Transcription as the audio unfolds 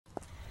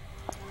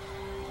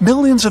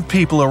Millions of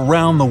people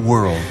around the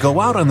world go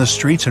out on the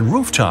streets and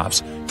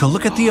rooftops to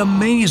look at the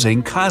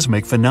amazing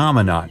cosmic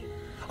phenomenon.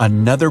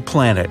 Another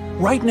planet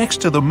right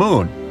next to the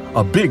moon,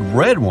 a big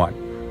red one.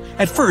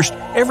 At first,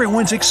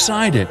 everyone's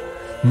excited.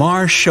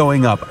 Mars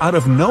showing up out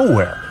of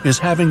nowhere is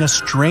having a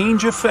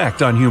strange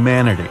effect on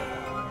humanity.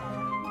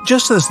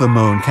 Just as the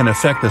moon can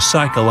affect the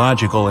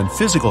psychological and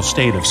physical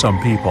state of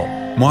some people,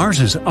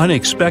 Mars's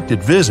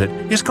unexpected visit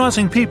is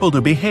causing people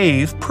to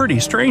behave pretty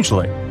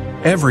strangely.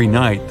 Every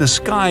night, the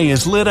sky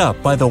is lit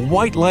up by the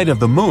white light of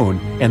the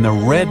moon and the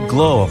red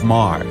glow of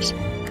Mars.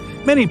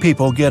 Many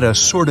people get a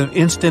sort of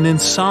instant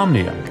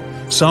insomnia.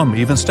 Some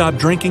even stop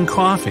drinking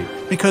coffee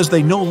because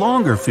they no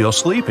longer feel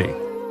sleepy.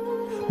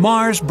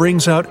 Mars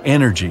brings out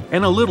energy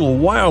and a little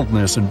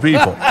wildness in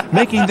people,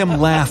 making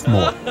them laugh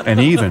more, and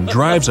even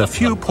drives a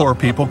few poor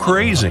people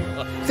crazy.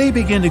 They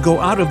begin to go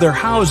out of their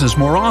houses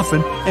more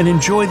often and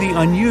enjoy the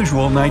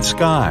unusual night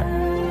sky.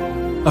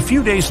 A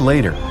few days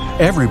later,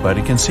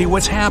 everybody can see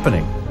what's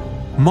happening.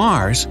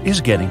 Mars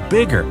is getting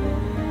bigger.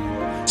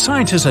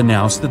 Scientists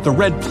announced that the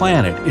red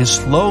planet is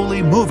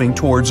slowly moving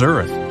towards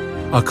Earth.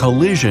 A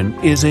collision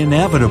is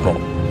inevitable.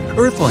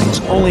 Earthlings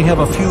only have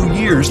a few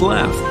years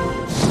left.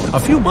 A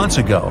few months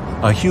ago,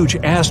 a huge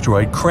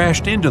asteroid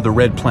crashed into the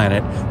red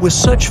planet with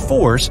such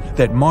force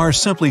that Mars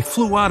simply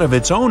flew out of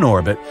its own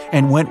orbit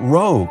and went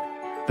rogue.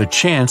 The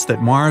chance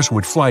that Mars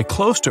would fly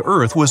close to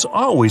Earth was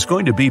always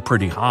going to be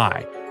pretty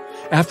high.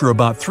 After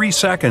about 3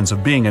 seconds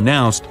of being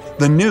announced,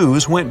 the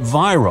news went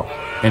viral,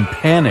 and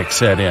panic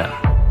set in.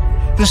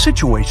 The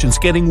situation's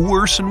getting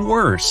worse and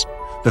worse.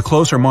 The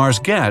closer Mars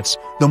gets,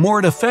 the more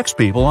it affects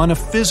people on a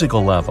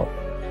physical level.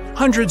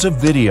 Hundreds of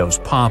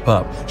videos pop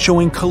up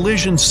showing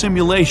collision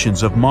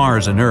simulations of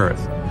Mars and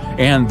Earth.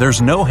 And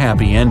there's no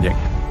happy ending.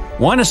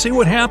 Want to see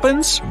what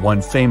happens?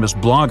 One famous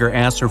blogger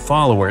asked her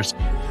followers.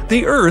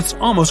 The Earth's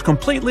almost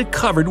completely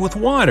covered with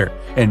water,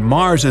 and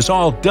Mars is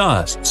all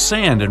dust,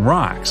 sand, and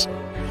rocks.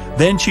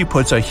 Then she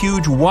puts a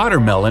huge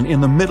watermelon in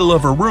the middle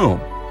of her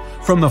room.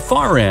 From the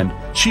far end,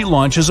 she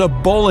launches a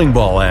bowling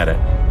ball at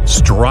it.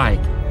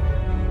 Strike!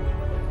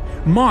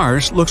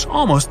 Mars looks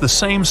almost the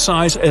same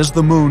size as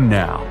the Moon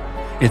now.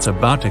 It's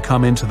about to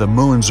come into the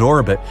Moon's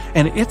orbit,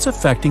 and it's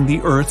affecting the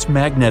Earth's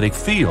magnetic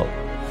field.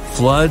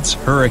 Floods,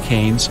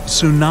 hurricanes,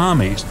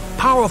 tsunamis,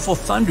 powerful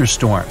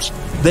thunderstorms.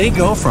 They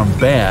go from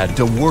bad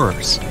to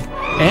worse.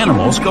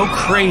 Animals go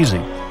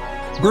crazy.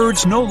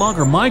 Birds no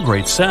longer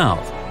migrate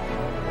south.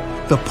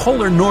 The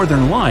polar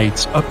northern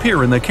lights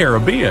appear in the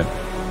Caribbean.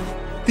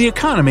 The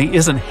economy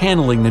isn't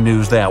handling the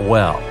news that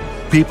well.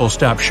 People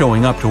stop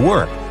showing up to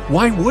work.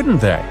 Why wouldn't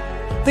they?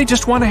 They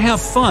just want to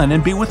have fun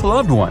and be with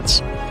loved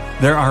ones.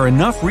 There are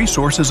enough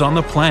resources on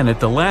the planet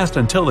to last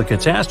until the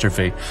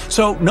catastrophe,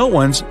 so no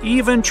one's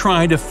even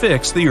trying to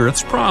fix the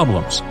Earth's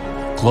problems.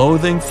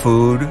 Clothing,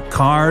 food,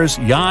 cars,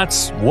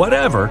 yachts,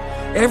 whatever,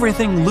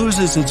 everything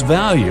loses its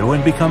value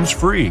and becomes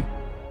free.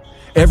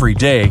 Every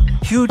day,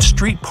 huge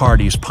street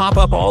parties pop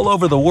up all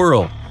over the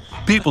world.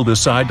 People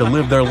decide to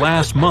live their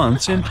last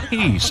months in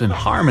peace and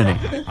harmony.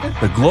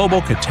 The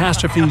global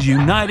catastrophe is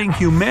uniting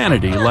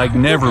humanity like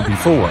never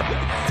before.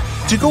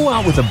 To go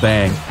out with a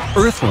bang,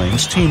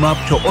 Earthlings team up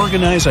to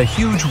organize a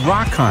huge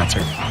rock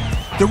concert.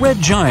 The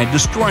red giant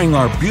destroying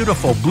our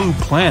beautiful blue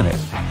planet.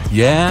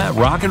 Yeah,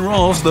 rock and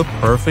roll's the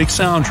perfect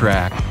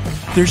soundtrack.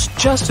 There's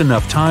just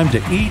enough time to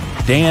eat,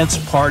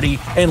 dance, party,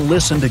 and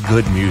listen to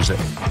good music.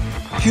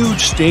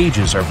 Huge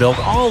stages are built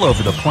all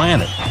over the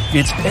planet.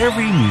 It's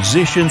every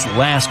musician's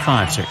last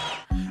concert.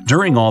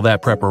 During all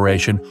that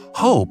preparation,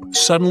 hope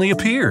suddenly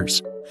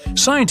appears.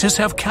 Scientists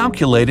have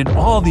calculated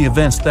all the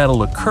events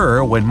that'll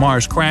occur when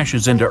Mars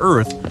crashes into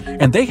Earth,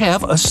 and they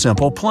have a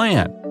simple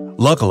plan.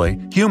 Luckily,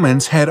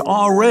 humans had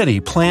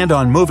already planned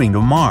on moving to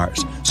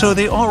Mars, so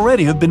they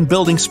already have been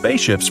building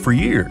spaceships for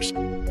years.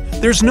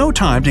 There's no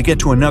time to get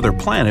to another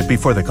planet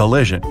before the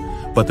collision,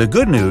 but the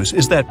good news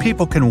is that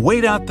people can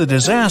wait out the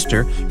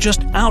disaster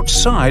just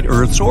outside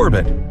Earth's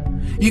orbit.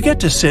 You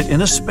get to sit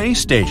in a space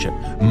station,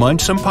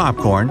 munch some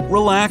popcorn,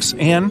 relax,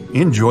 and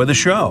enjoy the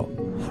show.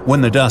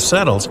 When the dust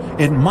settles,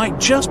 it might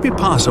just be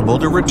possible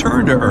to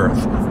return to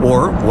Earth,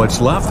 or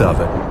what's left of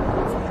it.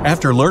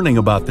 After learning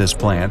about this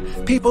plan,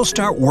 people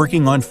start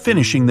working on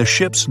finishing the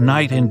ships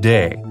night and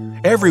day.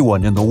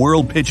 Everyone in the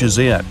world pitches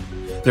in.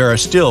 There are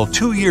still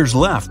 2 years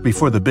left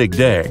before the big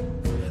day.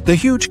 The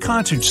huge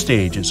concert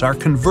stages are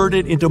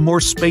converted into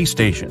more space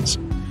stations.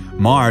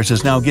 Mars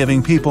is now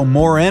giving people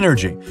more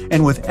energy,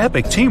 and with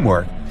epic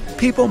teamwork,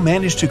 people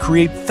manage to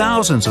create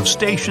thousands of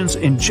stations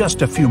in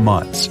just a few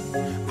months.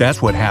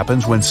 That's what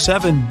happens when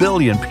 7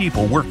 billion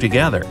people work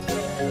together.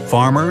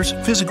 Farmers,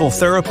 physical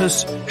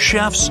therapists,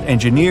 chefs,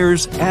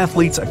 engineers,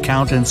 athletes,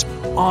 accountants,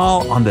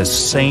 all on the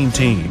same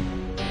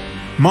team.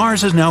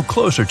 Mars is now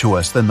closer to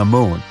us than the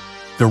Moon.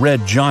 The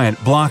red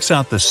giant blocks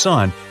out the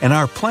sun, and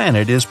our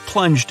planet is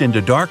plunged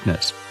into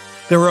darkness.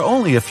 There are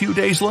only a few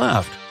days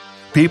left.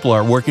 People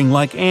are working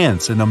like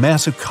ants in a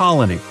massive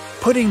colony,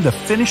 putting the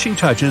finishing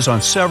touches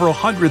on several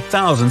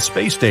 100,000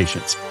 space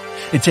stations.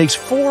 It takes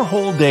 4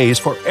 whole days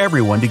for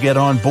everyone to get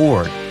on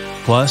board.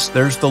 Plus,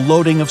 there's the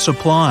loading of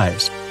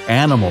supplies.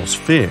 Animals,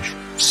 fish,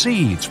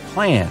 seeds,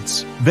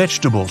 plants,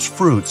 vegetables,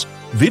 fruits,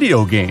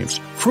 video games,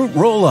 fruit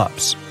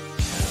roll-ups.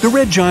 The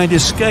red giant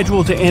is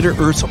scheduled to enter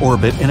Earth's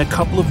orbit in a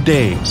couple of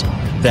days.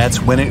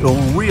 That's when it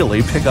will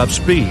really pick up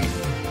speed.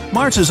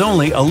 Mars is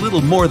only a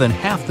little more than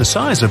half the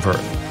size of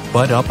Earth,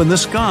 but up in the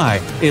sky,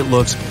 it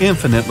looks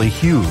infinitely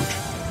huge.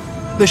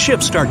 The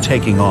ships start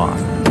taking off.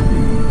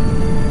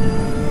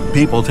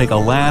 People take a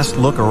last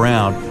look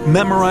around,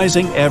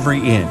 memorizing every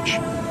inch.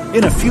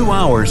 In a few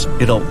hours,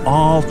 it'll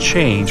all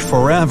change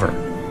forever.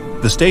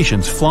 The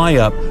stations fly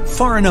up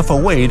far enough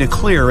away to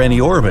clear any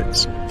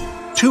orbits.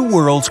 Two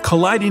worlds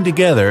colliding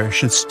together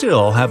should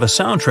still have a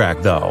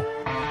soundtrack, though.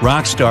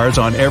 Rock stars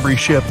on every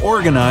ship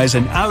organize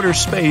an outer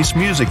space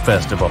music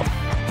festival.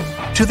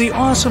 To the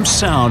awesome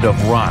sound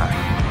of rock,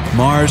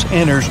 Mars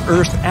enters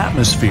Earth's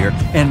atmosphere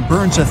and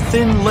burns a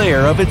thin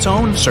layer of its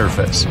own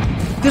surface.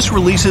 This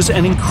releases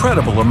an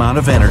incredible amount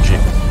of energy.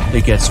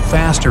 It gets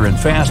faster and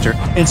faster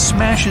and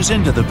smashes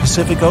into the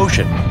Pacific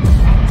Ocean.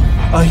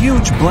 A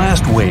huge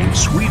blast wave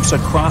sweeps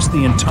across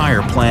the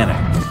entire planet.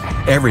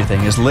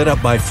 Everything is lit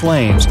up by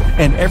flames,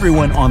 and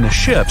everyone on the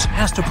ships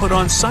has to put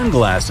on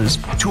sunglasses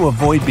to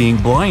avoid being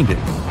blinded.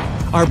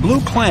 Our blue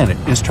planet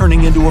is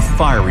turning into a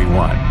fiery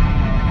one.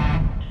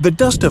 The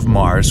dust of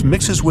Mars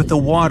mixes with the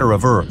water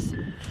of Earth.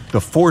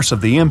 The force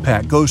of the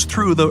impact goes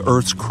through the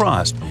Earth's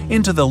crust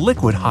into the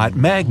liquid hot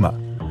magma.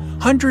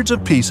 Hundreds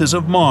of pieces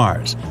of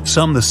Mars,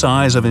 some the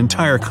size of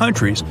entire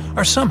countries,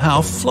 are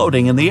somehow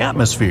floating in the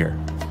atmosphere.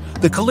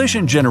 The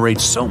collision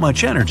generates so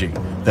much energy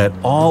that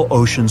all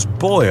oceans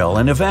boil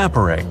and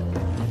evaporate.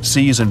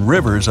 Seas and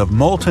rivers of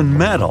molten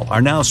metal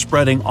are now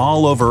spreading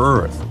all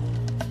over Earth.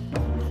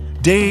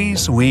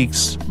 Days,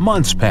 weeks,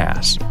 months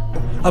pass.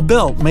 A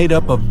belt made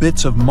up of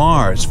bits of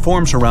Mars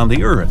forms around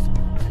the Earth.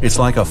 It's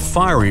like a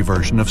fiery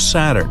version of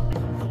Saturn.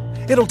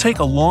 It'll take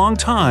a long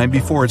time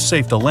before it's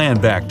safe to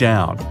land back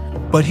down,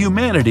 but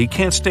humanity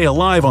can't stay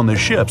alive on the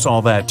ships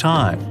all that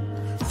time.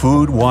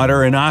 Food,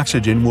 water, and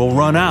oxygen will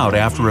run out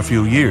after a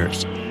few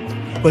years.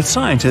 But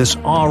scientists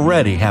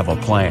already have a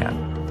plan.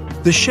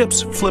 The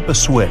ships flip a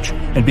switch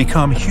and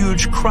become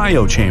huge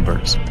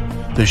cryochambers.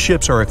 The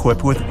ships are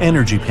equipped with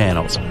energy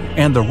panels,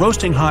 and the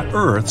roasting hot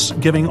Earth's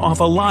giving off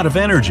a lot of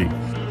energy.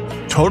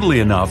 Totally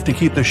enough to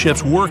keep the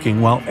ships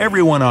working while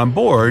everyone on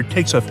board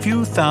takes a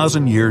few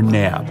thousand-year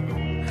nap.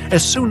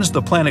 As soon as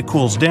the planet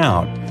cools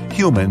down,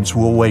 humans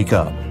will wake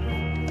up.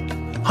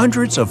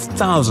 Hundreds of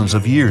thousands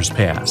of years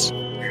pass.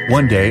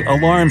 One day,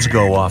 alarms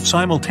go off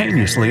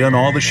simultaneously on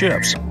all the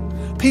ships.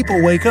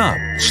 People wake up,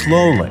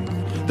 slowly.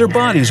 Their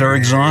bodies are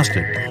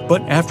exhausted,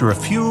 but after a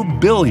few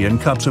billion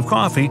cups of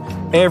coffee,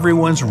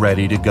 everyone's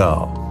ready to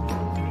go.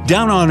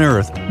 Down on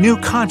Earth, new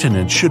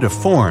continents should have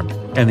formed,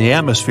 and the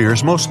atmosphere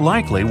is most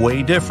likely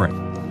way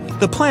different.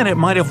 The planet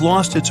might have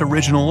lost its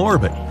original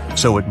orbit,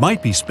 so it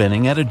might be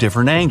spinning at a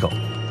different angle.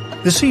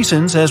 The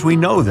seasons as we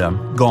know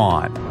them,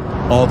 gone.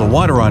 All the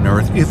water on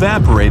Earth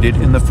evaporated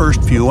in the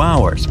first few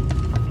hours.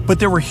 But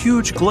there were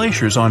huge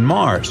glaciers on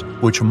Mars,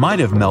 which might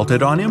have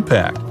melted on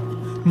impact.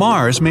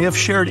 Mars may have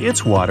shared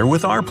its water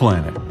with our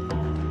planet.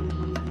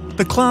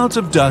 The clouds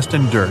of dust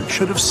and dirt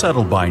should have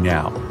settled by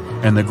now,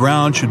 and the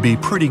ground should be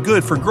pretty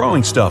good for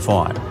growing stuff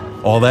on.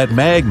 All that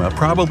magma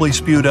probably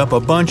spewed up a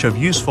bunch of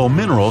useful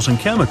minerals and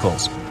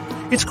chemicals.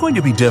 It's going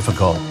to be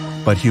difficult,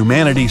 but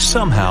humanity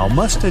somehow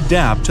must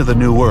adapt to the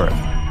new Earth.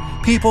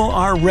 People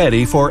are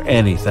ready for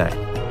anything.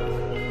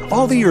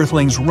 All the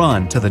Earthlings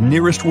run to the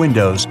nearest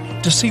windows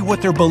to see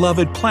what their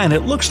beloved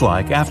planet looks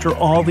like after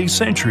all these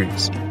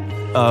centuries.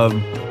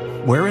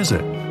 Where is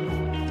it?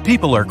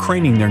 People are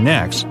craning their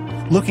necks,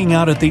 looking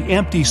out at the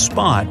empty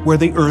spot where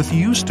the Earth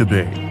used to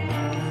be.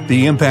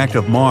 The impact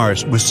of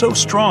Mars was so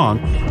strong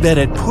that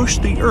it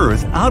pushed the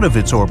Earth out of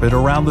its orbit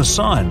around the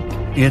Sun.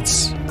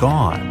 It's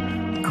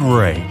gone.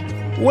 Great.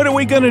 What are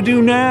we gonna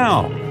do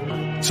now?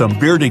 Some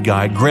bearded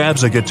guy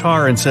grabs a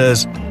guitar and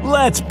says,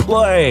 "Let's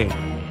play!"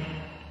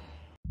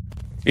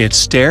 It's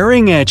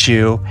staring at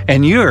you,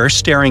 and you're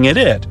staring at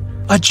it.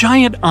 A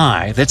giant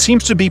eye that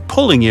seems to be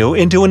pulling you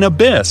into an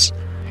abyss.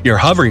 You're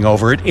hovering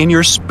over it in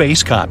your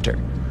space copter.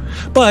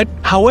 But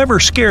however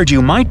scared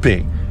you might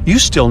be, you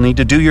still need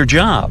to do your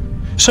job.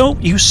 So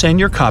you send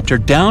your copter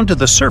down to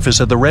the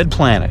surface of the red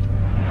planet.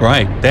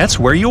 Right, that's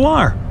where you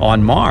are,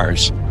 on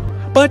Mars.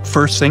 But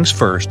first things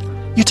first,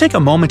 you take a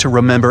moment to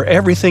remember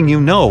everything you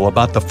know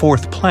about the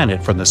fourth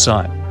planet from the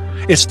Sun.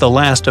 It's the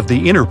last of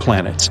the inner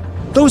planets.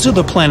 Those are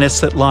the planets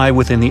that lie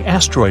within the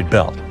asteroid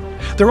belt.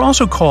 They're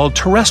also called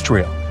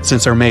terrestrial,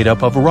 since they're made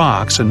up of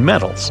rocks and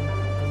metals.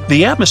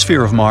 The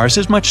atmosphere of Mars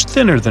is much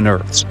thinner than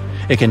Earth's.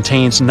 It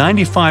contains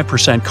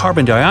 95%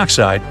 carbon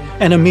dioxide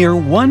and a mere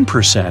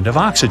 1% of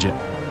oxygen.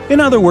 In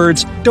other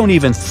words, don't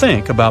even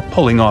think about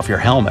pulling off your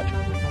helmet.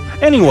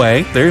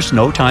 Anyway, there's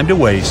no time to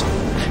waste.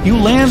 You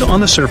land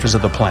on the surface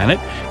of the planet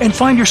and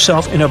find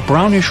yourself in a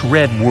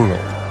brownish-red world.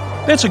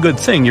 That's a good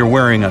thing you're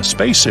wearing a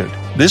spacesuit.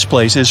 This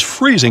place is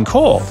freezing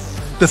cold.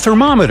 The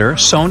thermometer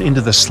sewn into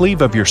the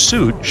sleeve of your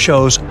suit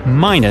shows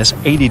minus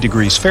 80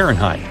 degrees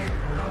Fahrenheit.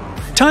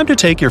 Time to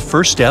take your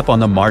first step on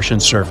the Martian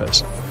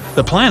surface.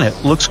 The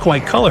planet looks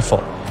quite colorful,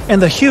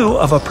 and the hue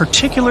of a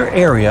particular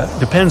area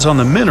depends on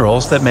the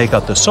minerals that make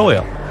up the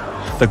soil.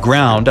 The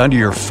ground under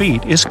your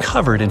feet is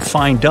covered in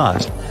fine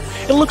dust.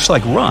 It looks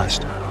like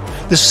rust.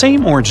 The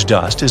same orange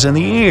dust is in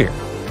the air.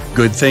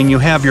 Good thing you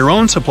have your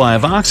own supply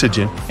of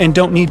oxygen and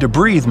don't need to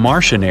breathe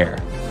Martian air.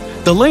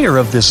 The layer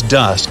of this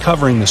dust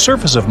covering the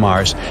surface of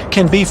Mars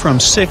can be from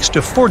 6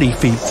 to 40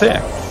 feet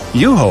thick.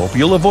 You hope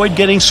you'll avoid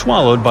getting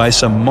swallowed by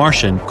some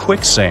Martian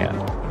quicksand.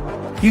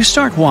 You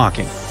start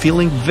walking,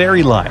 feeling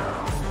very light.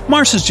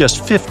 Mars is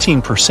just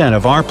 15%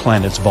 of our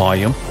planet's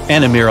volume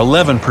and a mere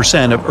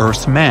 11% of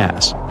Earth's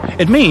mass.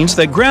 It means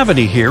that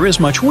gravity here is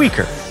much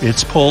weaker.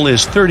 Its pull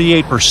is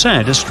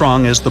 38% as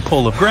strong as the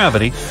pull of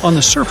gravity on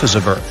the surface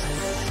of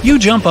Earth. You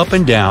jump up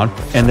and down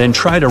and then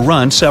try to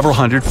run several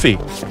hundred feet.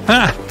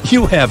 Ha!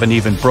 You haven't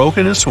even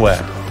broken a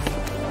sweat.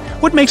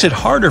 What makes it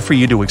harder for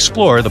you to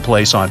explore the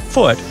place on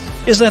foot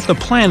is that the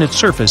planet's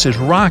surface is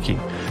rocky,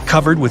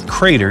 covered with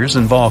craters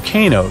and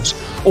volcanoes,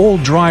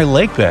 old dry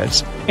lake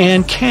beds,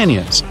 and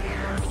canyons.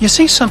 You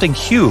see something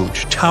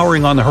huge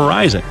towering on the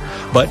horizon,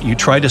 but you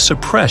try to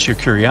suppress your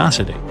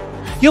curiosity.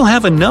 You'll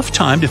have enough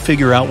time to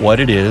figure out what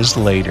it is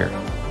later.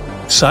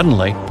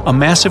 Suddenly, a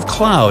massive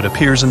cloud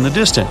appears in the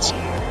distance.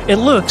 It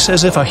looks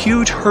as if a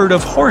huge herd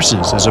of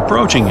horses is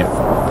approaching you.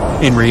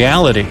 In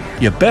reality,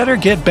 you better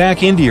get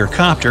back into your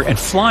copter and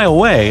fly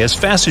away as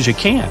fast as you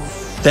can.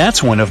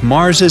 That's one of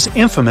Mars's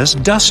infamous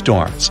dust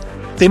storms.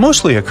 They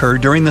mostly occur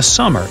during the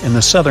summer in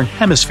the southern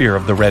hemisphere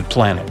of the red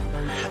planet.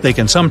 They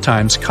can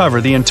sometimes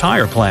cover the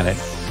entire planet,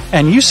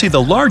 and you see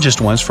the largest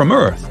ones from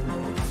Earth.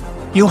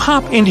 You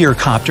hop into your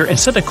copter and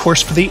set a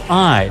course for the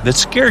eye that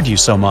scared you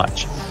so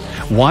much.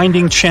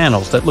 Winding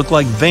channels that look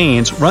like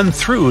veins run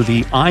through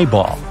the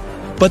eyeball.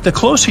 But the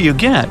closer you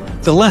get,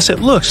 the less it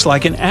looks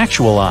like an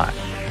actual eye.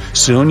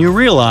 Soon you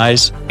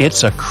realize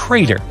it's a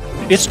crater.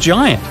 It's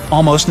giant,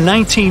 almost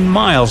 19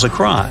 miles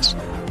across.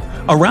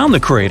 Around the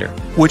crater,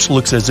 which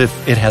looks as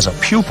if it has a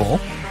pupil,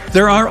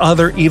 there are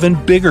other even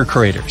bigger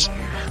craters.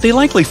 They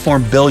likely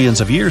formed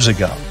billions of years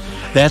ago.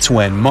 That's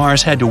when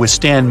Mars had to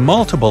withstand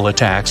multiple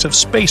attacks of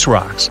space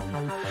rocks.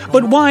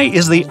 But why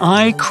is the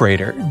eye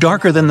crater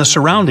darker than the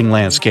surrounding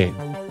landscape?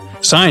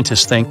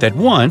 Scientists think that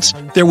once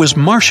there was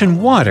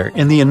Martian water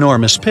in the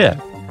enormous pit.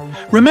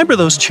 Remember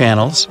those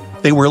channels?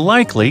 They were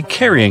likely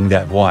carrying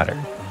that water.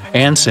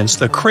 And since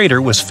the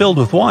crater was filled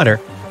with water,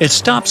 it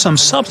stopped some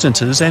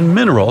substances and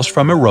minerals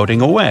from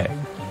eroding away.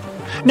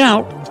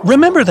 Now,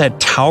 remember that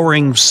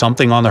towering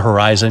something on the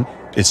horizon?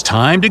 It's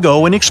time to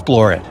go and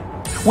explore it.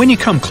 When you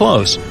come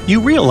close,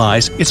 you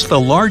realize it's the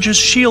largest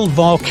shield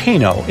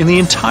volcano in the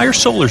entire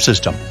solar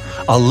system,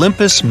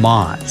 Olympus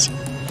Mons.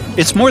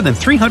 It's more than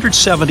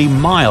 370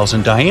 miles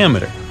in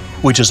diameter,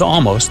 which is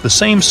almost the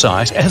same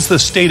size as the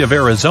state of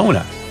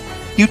Arizona.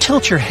 You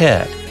tilt your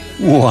head.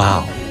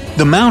 Wow!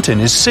 The mountain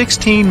is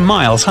 16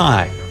 miles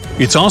high.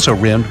 It's also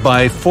rimmed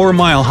by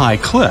 4-mile-high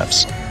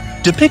cliffs.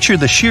 To picture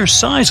the sheer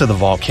size of the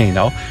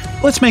volcano,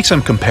 let's make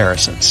some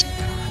comparisons.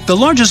 The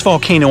largest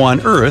volcano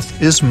on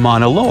Earth is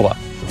Mauna Loa,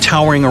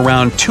 towering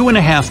around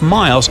 2.5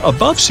 miles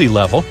above sea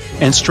level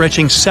and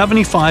stretching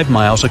 75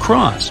 miles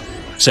across.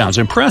 Sounds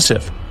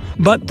impressive.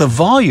 But the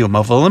volume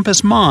of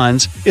Olympus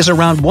Mons is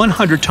around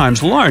 100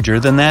 times larger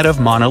than that of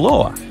Mauna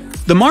Loa.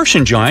 The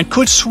Martian giant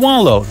could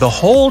swallow the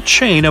whole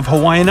chain of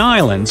Hawaiian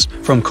Islands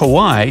from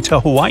Kauai to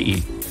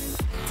Hawaii.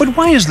 But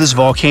why is this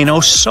volcano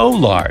so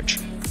large?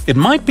 It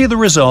might be the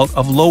result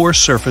of lower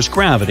surface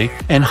gravity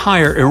and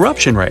higher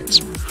eruption rates.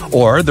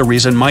 Or the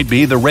reason might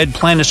be the red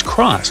planet's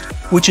crust,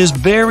 which is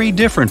very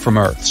different from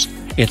Earth's.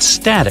 It's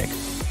static.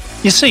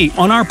 You see,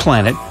 on our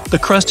planet, the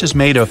crust is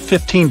made of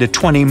 15 to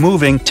 20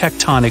 moving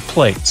tectonic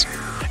plates.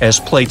 As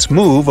plates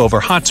move over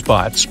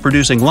hotspots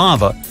producing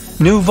lava,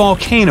 new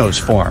volcanoes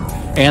form,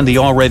 and the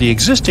already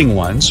existing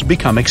ones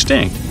become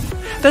extinct.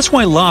 That's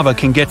why lava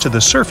can get to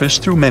the surface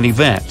through many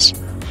vents.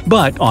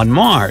 But on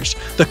Mars,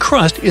 the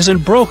crust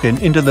isn't broken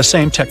into the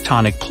same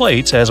tectonic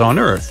plates as on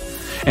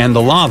Earth, and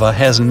the lava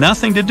has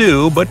nothing to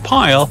do but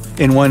pile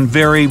in one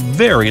very,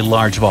 very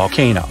large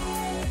volcano.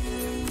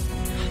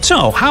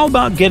 So, how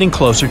about getting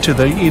closer to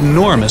the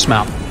enormous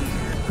mountain?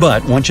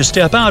 But once you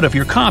step out of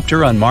your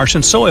copter on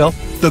Martian soil,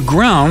 the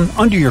ground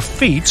under your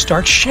feet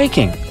starts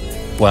shaking.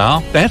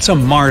 Well, that's a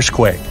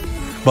Marsquake.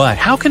 But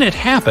how can it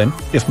happen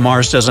if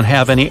Mars doesn't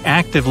have any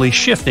actively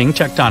shifting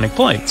tectonic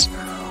plates?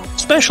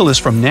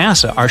 Specialists from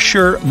NASA are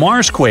sure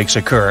Marsquakes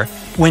occur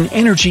when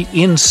energy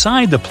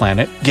inside the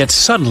planet gets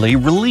suddenly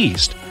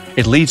released.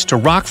 It leads to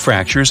rock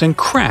fractures and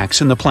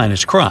cracks in the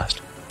planet's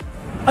crust.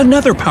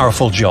 Another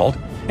powerful jolt,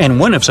 and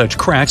one of such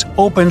cracks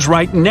opens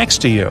right next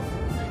to you.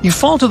 You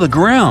fall to the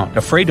ground,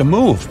 afraid to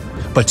move,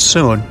 but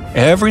soon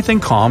everything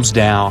calms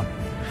down.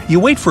 You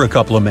wait for a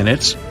couple of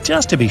minutes,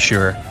 just to be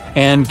sure,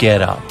 and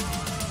get up.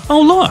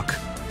 Oh look!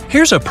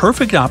 Here's a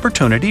perfect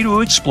opportunity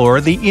to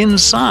explore the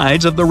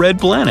insides of the red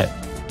planet.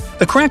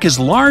 The crack is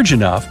large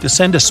enough to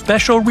send a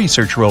special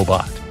research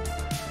robot.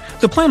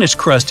 The planet's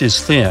crust is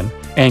thin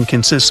and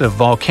consists of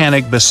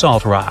volcanic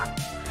basalt rock.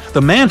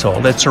 The mantle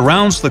that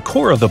surrounds the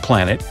core of the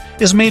planet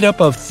is made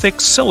up of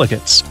thick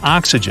silicates,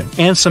 oxygen,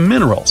 and some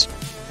minerals.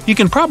 You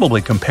can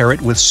probably compare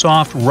it with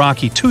soft,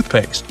 rocky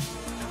toothpaste.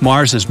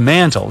 Mars's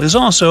mantle is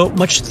also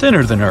much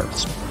thinner than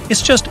Earth's.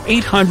 It's just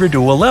 800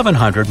 to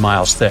 1100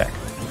 miles thick.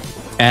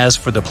 As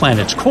for the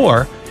planet's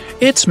core,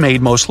 it's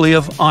made mostly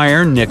of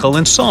iron, nickel,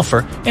 and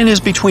sulfur and is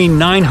between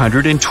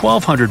 900 and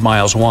 1200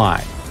 miles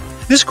wide.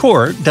 This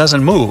core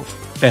doesn't move.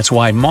 That's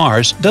why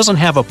Mars doesn't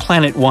have a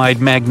planet-wide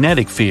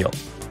magnetic field.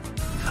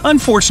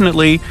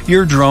 Unfortunately,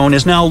 your drone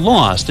is now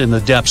lost in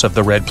the depths of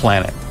the red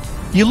planet.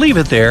 You leave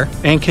it there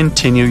and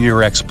continue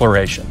your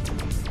exploration.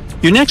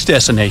 Your next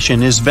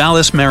destination is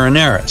Valles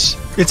Marineris.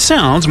 It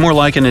sounds more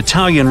like an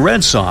Italian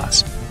red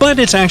sauce, but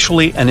it's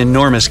actually an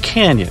enormous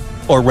canyon,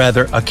 or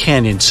rather a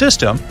canyon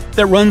system,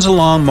 that runs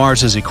along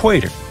Mars's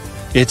equator.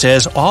 It's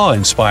as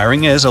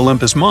awe-inspiring as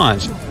Olympus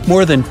Mons,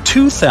 more than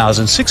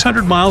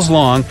 2,600 miles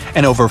long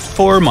and over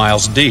 4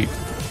 miles deep.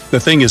 The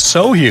thing is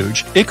so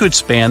huge, it could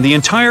span the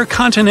entire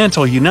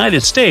continental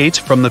United States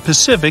from the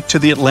Pacific to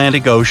the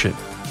Atlantic Ocean.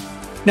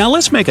 Now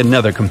let's make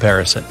another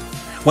comparison.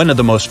 One of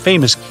the most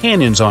famous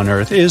canyons on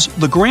Earth is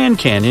the Grand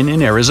Canyon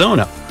in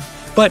Arizona,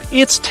 but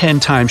it's 10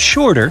 times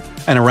shorter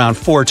and around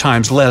 4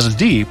 times less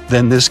deep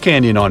than this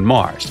canyon on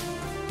Mars.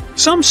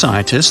 Some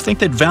scientists think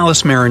that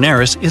Valles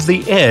Marineris is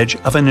the edge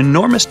of an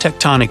enormous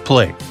tectonic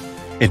plate.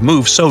 It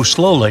moves so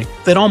slowly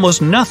that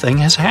almost nothing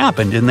has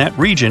happened in that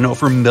region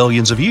over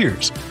millions of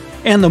years,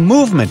 and the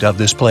movement of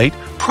this plate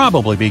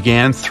probably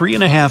began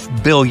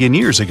 3.5 billion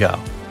years ago.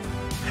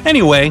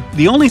 Anyway,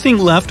 the only thing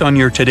left on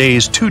your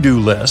today's to-do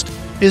list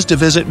is to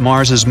visit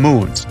Mars's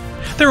moons.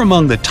 They're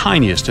among the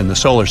tiniest in the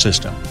solar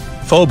system.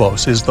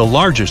 Phobos is the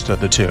largest of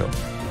the two.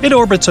 It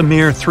orbits a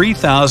mere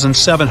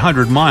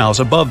 3,700 miles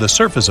above the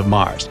surface of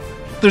Mars.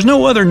 There's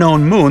no other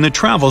known moon that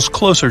travels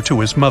closer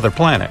to its mother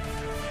planet.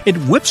 It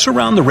whips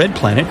around the red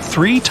planet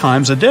 3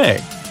 times a day,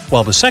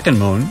 while the second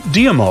moon,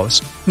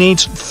 Deimos,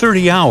 needs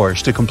 30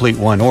 hours to complete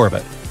one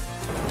orbit.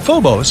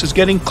 Phobos is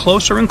getting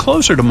closer and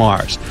closer to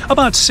Mars,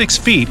 about 6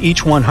 feet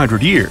each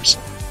 100 years.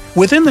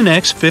 Within the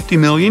next 50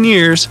 million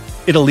years,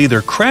 it'll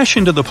either crash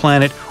into the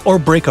planet or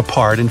break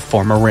apart and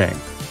form a ring.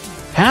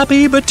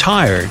 Happy but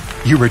tired,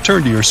 you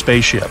return to your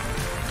spaceship.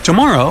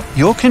 Tomorrow,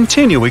 you'll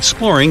continue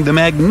exploring the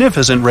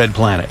magnificent red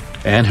planet,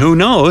 and who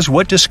knows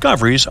what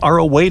discoveries are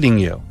awaiting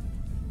you.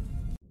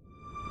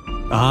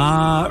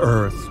 Ah,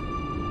 Earth.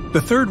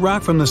 The third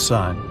rock from the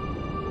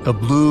Sun. The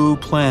blue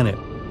planet.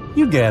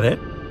 You get it.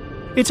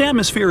 Its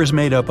atmosphere is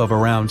made up of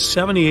around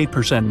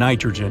 78%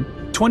 nitrogen,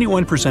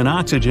 21%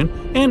 oxygen,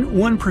 and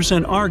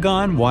 1%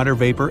 argon, water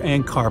vapor,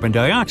 and carbon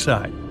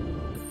dioxide.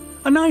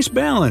 A nice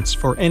balance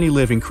for any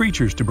living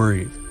creatures to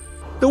breathe.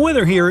 The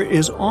weather here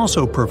is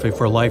also perfect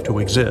for life to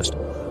exist,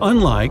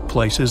 unlike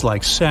places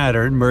like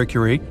Saturn,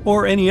 Mercury,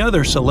 or any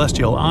other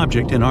celestial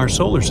object in our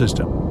solar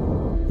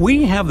system.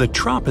 We have the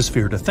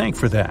troposphere to thank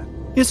for that.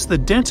 It's the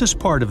densest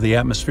part of the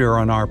atmosphere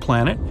on our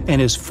planet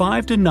and is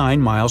 5 to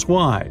 9 miles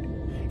wide.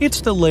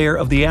 It's the layer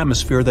of the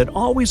atmosphere that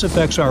always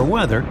affects our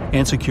weather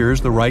and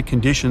secures the right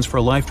conditions for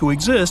life to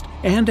exist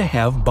and to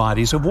have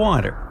bodies of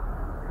water.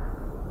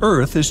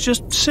 Earth is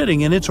just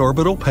sitting in its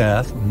orbital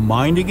path,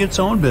 minding its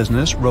own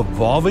business,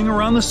 revolving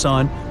around the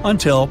Sun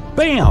until,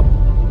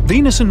 BAM!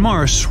 Venus and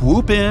Mars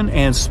swoop in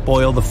and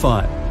spoil the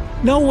fun.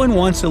 No one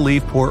wants to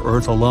leave poor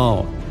Earth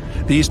alone.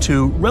 These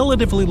two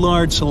relatively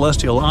large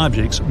celestial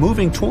objects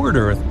moving toward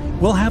Earth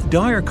will have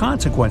dire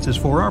consequences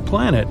for our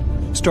planet,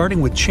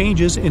 starting with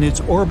changes in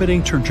its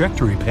orbiting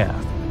trajectory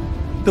path.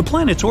 The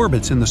planet's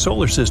orbits in the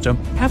solar system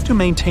have to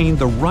maintain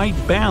the right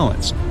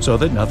balance so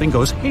that nothing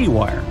goes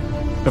haywire.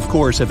 Of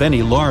course, if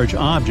any large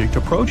object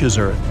approaches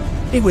Earth,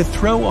 it would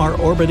throw our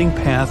orbiting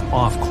path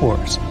off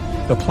course.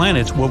 The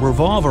planets will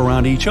revolve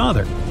around each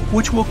other,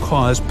 which will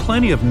cause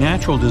plenty of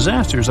natural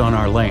disasters on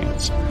our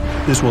lands.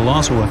 This will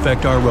also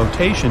affect our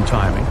rotation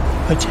timing,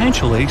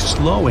 potentially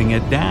slowing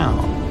it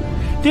down.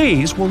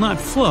 Days will not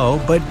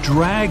flow but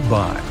drag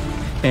by.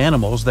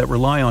 Animals that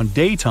rely on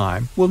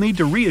daytime will need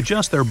to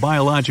readjust their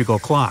biological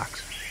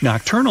clocks.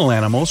 Nocturnal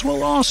animals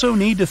will also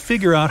need to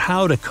figure out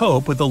how to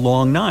cope with the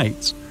long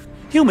nights.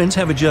 Humans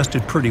have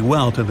adjusted pretty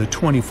well to the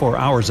 24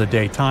 hours a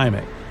day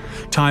timing.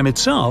 Time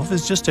itself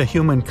is just a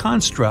human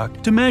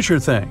construct to measure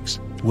things.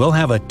 We'll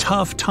have a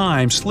tough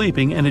time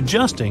sleeping and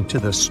adjusting to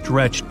the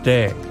stretched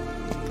day.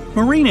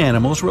 Marine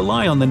animals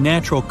rely on the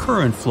natural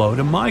current flow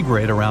to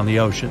migrate around the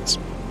oceans.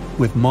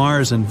 With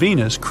Mars and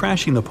Venus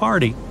crashing the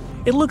party,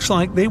 it looks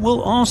like they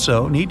will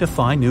also need to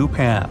find new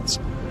paths.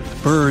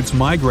 Birds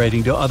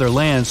migrating to other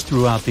lands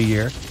throughout the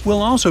year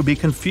will also be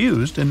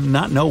confused and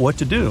not know what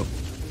to do.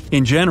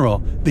 In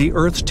general, the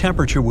Earth's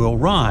temperature will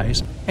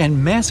rise,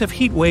 and massive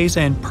heat waves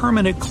and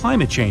permanent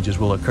climate changes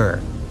will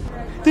occur.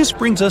 This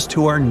brings us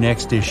to our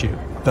next issue,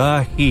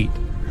 the heat.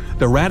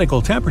 The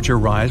radical temperature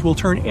rise will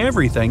turn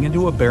everything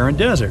into a barren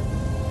desert.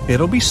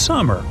 It'll be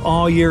summer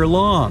all year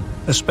long,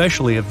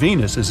 especially if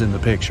Venus is in the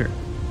picture.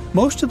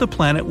 Most of the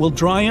planet will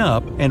dry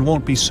up and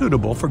won't be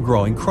suitable for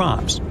growing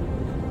crops.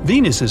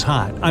 Venus is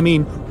hot, I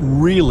mean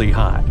really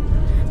hot.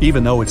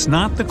 Even though it's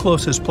not the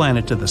closest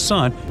planet to the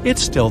Sun,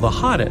 it's still the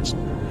hottest.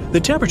 The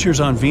temperatures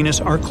on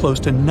Venus are close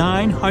to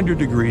 900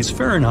 degrees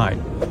Fahrenheit,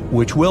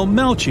 which will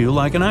melt you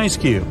like an ice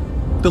cube.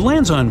 The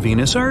lands on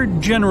Venus are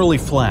generally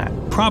flat,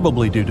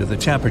 probably due to the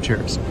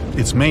temperatures.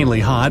 It's mainly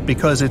hot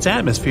because its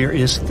atmosphere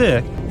is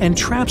thick and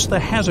traps the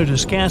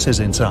hazardous gases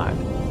inside.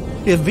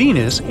 If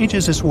Venus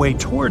inches its way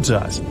towards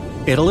us,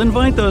 it'll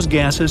invite those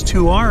gases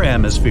to our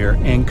atmosphere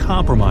and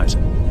compromise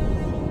it.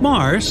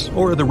 Mars,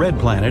 or the red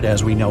planet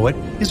as we know it,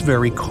 is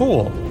very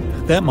cold.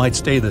 That might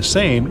stay the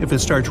same if it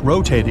starts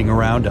rotating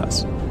around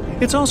us.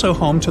 It's also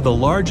home to the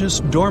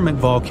largest dormant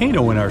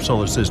volcano in our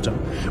solar system,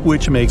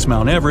 which makes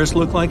Mount Everest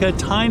look like a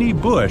tiny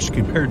bush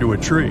compared to a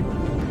tree.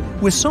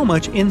 With so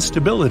much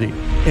instability,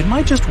 it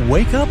might just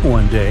wake up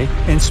one day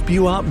and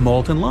spew out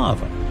molten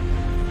lava.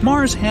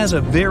 Mars has a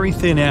very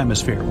thin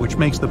atmosphere, which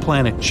makes the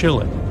planet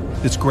chilly.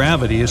 Its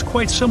gravity is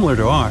quite similar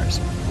to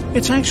ours.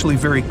 It's actually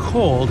very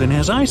cold and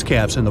has ice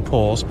caps in the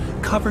poles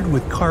covered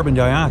with carbon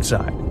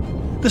dioxide.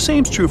 The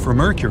same's true for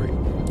Mercury.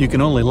 You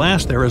can only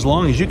last there as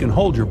long as you can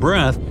hold your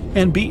breath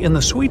and be in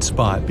the sweet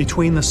spot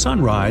between the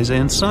sunrise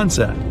and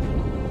sunset.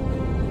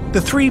 The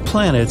three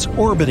planets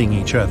orbiting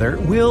each other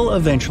will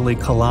eventually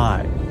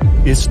collide.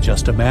 It's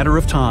just a matter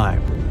of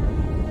time.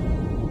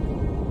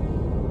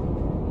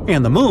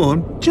 And the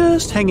Moon,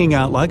 just hanging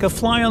out like a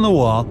fly on the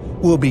wall,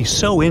 will be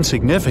so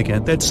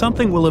insignificant that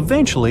something will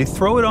eventually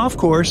throw it off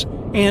course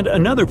and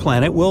another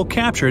planet will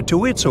capture it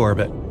to its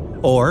orbit.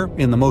 Or,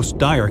 in the most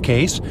dire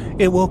case,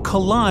 it will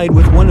collide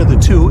with one of the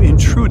two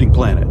intruding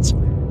planets.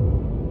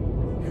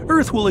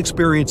 Earth will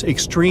experience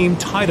extreme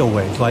tidal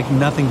waves like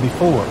nothing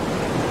before.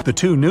 The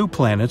two new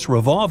planets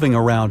revolving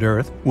around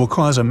Earth will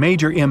cause a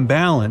major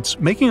imbalance,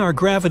 making our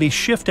gravity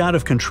shift out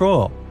of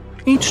control.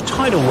 Each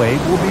tidal wave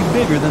will be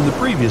bigger than the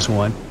previous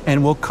one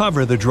and will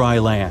cover the dry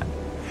land.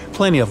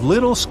 Plenty of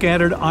little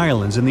scattered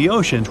islands in the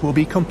oceans will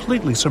be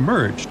completely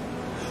submerged.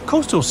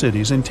 Coastal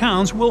cities and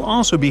towns will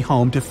also be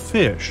home to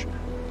fish.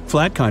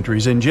 Flat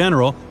countries in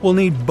general will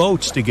need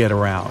boats to get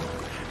around.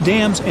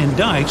 Dams and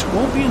dikes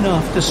won't be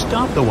enough to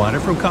stop the water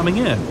from coming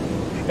in.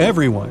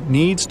 Everyone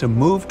needs to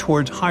move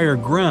towards higher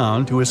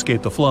ground to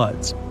escape the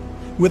floods.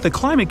 With the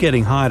climate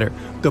getting hotter,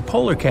 the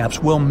polar caps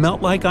will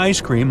melt like ice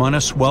cream on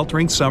a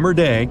sweltering summer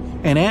day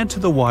and add to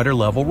the water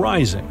level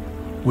rising.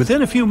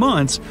 Within a few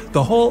months,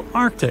 the whole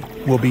Arctic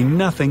will be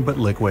nothing but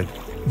liquid.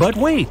 But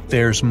wait,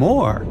 there's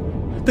more!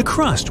 The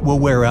crust will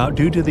wear out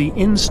due to the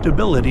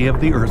instability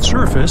of the Earth's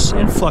surface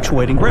and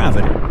fluctuating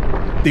gravity.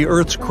 The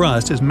Earth's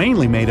crust is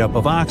mainly made up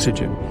of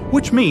oxygen,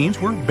 which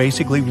means we're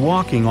basically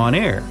walking on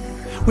air.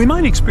 We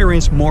might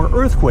experience more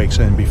earthquakes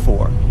than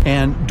before,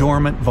 and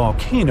dormant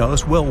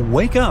volcanoes will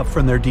wake up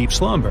from their deep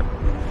slumber.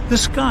 The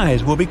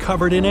skies will be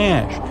covered in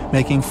ash,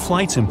 making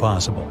flights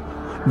impossible.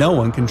 No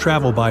one can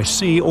travel by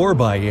sea or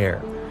by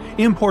air.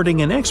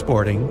 Importing and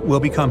exporting will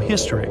become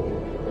history.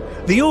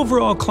 The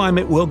overall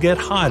climate will get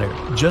hotter,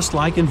 just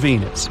like in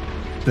Venus.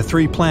 The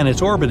three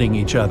planets orbiting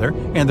each other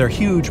and their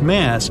huge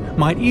mass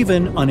might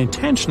even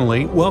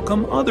unintentionally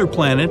welcome other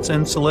planets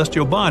and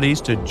celestial bodies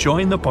to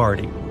join the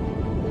party.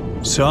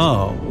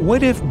 So,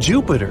 what if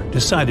Jupiter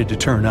decided to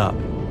turn up?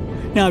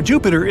 Now,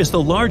 Jupiter is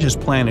the largest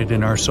planet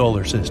in our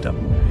solar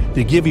system.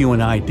 To give you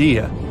an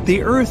idea,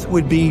 the Earth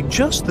would be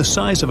just the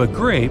size of a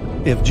grape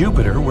if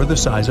Jupiter were the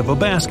size of a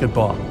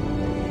basketball.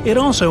 It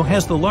also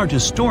has the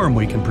largest storm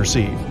we can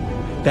perceive.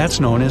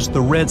 That's known as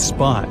the red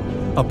spot,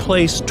 a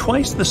place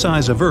twice the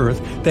size of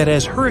Earth that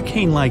has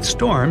hurricane-like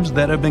storms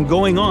that have been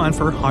going on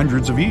for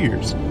hundreds of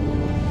years.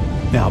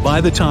 Now, by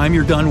the time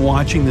you're done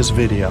watching this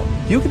video,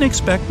 you can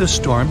expect the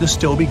storm to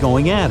still be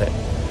going at it.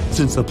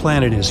 Since the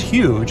planet is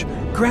huge,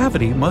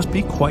 gravity must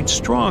be quite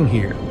strong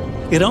here.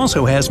 It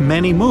also has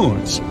many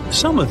moons,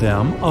 some of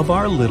them of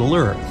our little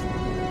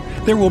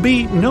Earth. There will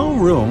be no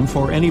room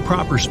for any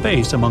proper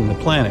space among the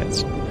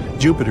planets.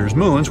 Jupiter's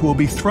moons will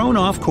be thrown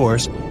off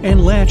course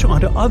and latch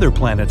onto other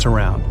planets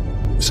around.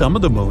 Some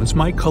of the moons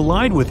might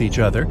collide with each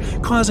other,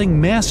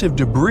 causing massive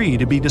debris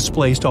to be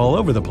displaced all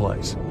over the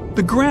place.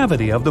 The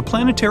gravity of the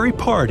planetary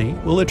party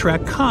will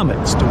attract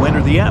comets to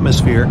enter the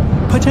atmosphere,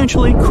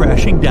 potentially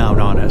crashing down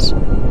on us.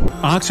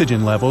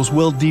 Oxygen levels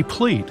will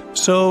deplete,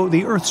 so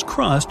the Earth's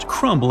crust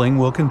crumbling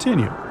will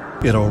continue.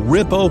 It'll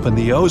rip open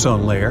the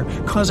ozone layer,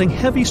 causing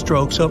heavy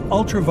strokes of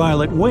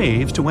ultraviolet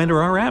waves to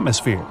enter our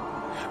atmosphere.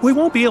 We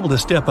won't be able to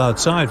step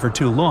outside for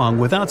too long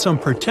without some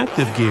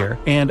protective gear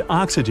and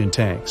oxygen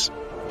tanks.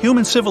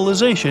 Human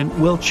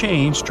civilization will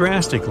change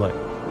drastically.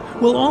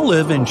 We'll all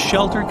live in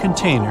sheltered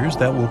containers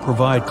that will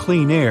provide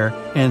clean air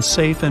and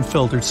safe and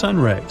filtered sun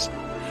rays.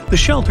 The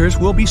shelters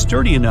will be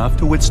sturdy enough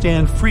to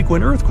withstand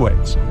frequent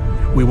earthquakes.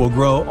 We will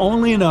grow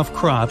only enough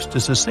crops to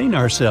sustain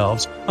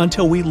ourselves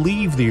until we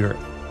leave the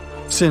Earth.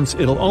 Since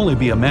it'll only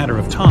be a matter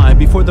of time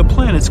before the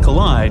planets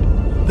collide,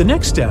 the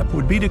next step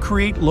would be to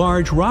create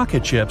large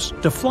rocket ships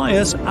to fly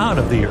us out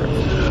of the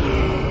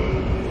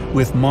Earth.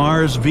 With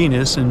Mars,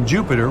 Venus, and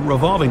Jupiter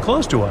revolving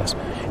close to us,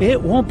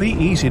 it won't be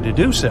easy to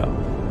do so.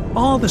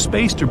 All the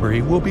space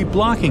debris will be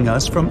blocking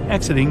us from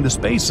exiting the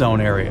space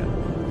zone area.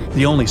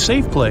 The only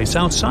safe place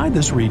outside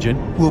this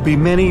region will be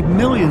many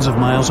millions of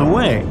miles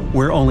away,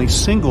 where only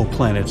single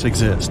planets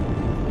exist.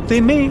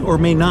 They may or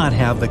may not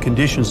have the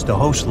conditions to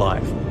host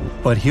life,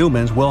 but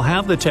humans will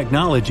have the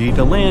technology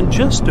to land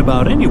just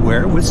about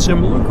anywhere with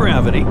similar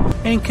gravity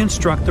and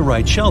construct the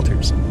right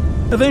shelters.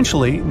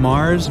 Eventually,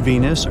 Mars,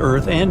 Venus,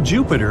 Earth, and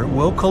Jupiter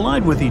will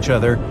collide with each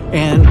other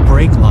and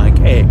break like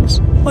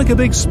eggs, like a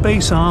big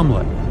space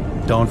omelet.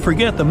 Don't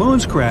forget the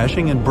moon's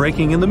crashing and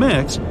breaking in the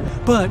mix,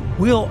 but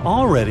we'll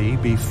already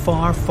be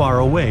far, far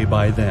away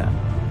by then,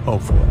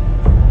 hopefully.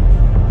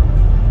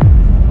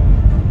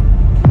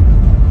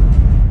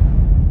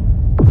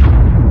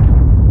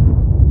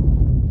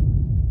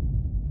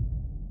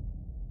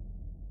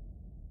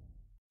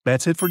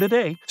 That's it for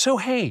today. So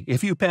hey,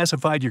 if you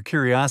pacified your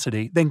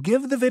curiosity, then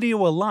give the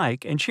video a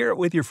like and share it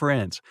with your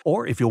friends.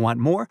 Or if you want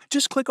more,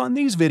 just click on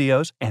these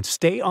videos and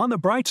stay on the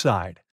bright side.